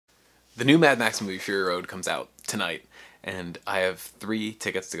The new Mad Max movie, Fury Road, comes out tonight, and I have 3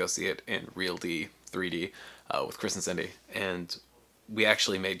 tickets to go see it in Real D 3D with Chris and Cindy. And we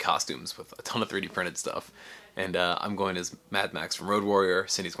actually made costumes with a ton of 3D printed stuff. And I'm going as Mad Max from Road Warrior,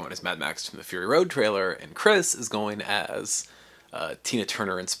 Cindy's going as Mad Max from the Fury Road trailer, and Chris is going as Tina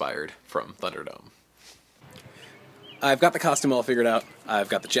Turner inspired from Thunderdome. I've got the costume all figured out. I've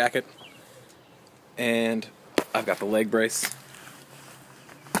got the jacket, and I've got the leg brace,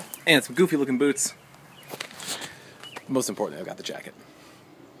 and some goofy looking boots. Most importantly, I've got the jacket.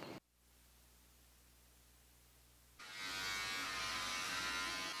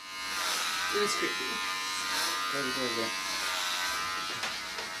 It was creepy.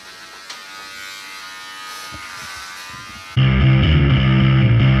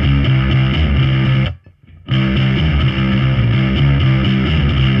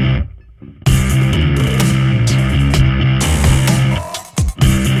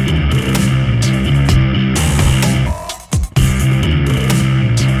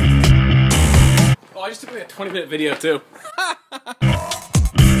 Oh, I just took like a 20-minute video too.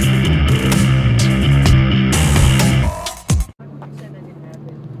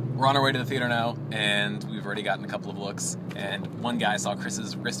 We're on our way to the theater now, and we've already gotten a couple of looks, and one guy saw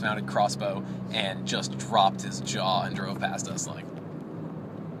Chris's wrist-mounted crossbow and just dropped his jaw and drove past us, like.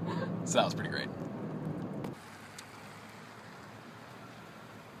 So that was pretty great.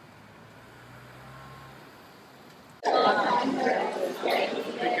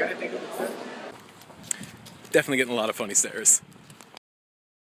 Definitely getting a lot of funny stares.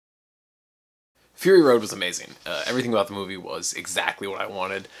 Fury Road was amazing. Everything about the movie was exactly what I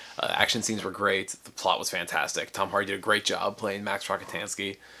wanted. Action scenes were great. The plot was fantastic. Tom Hardy did a great job playing Max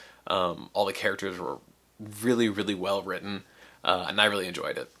Rockatansky. All the characters were really, really well written, and I really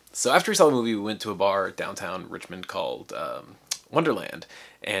enjoyed it. So after we saw the movie, we went to a bar downtown Richmond called Wonderland,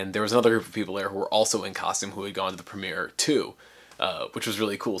 and there was another group of people there who were also in costume who had gone to the premiere too, which was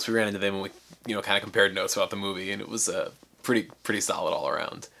really cool. So we ran into them and we, kind of compared notes about the movie, and it was pretty solid all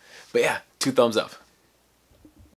around. But yeah, 2 thumbs up.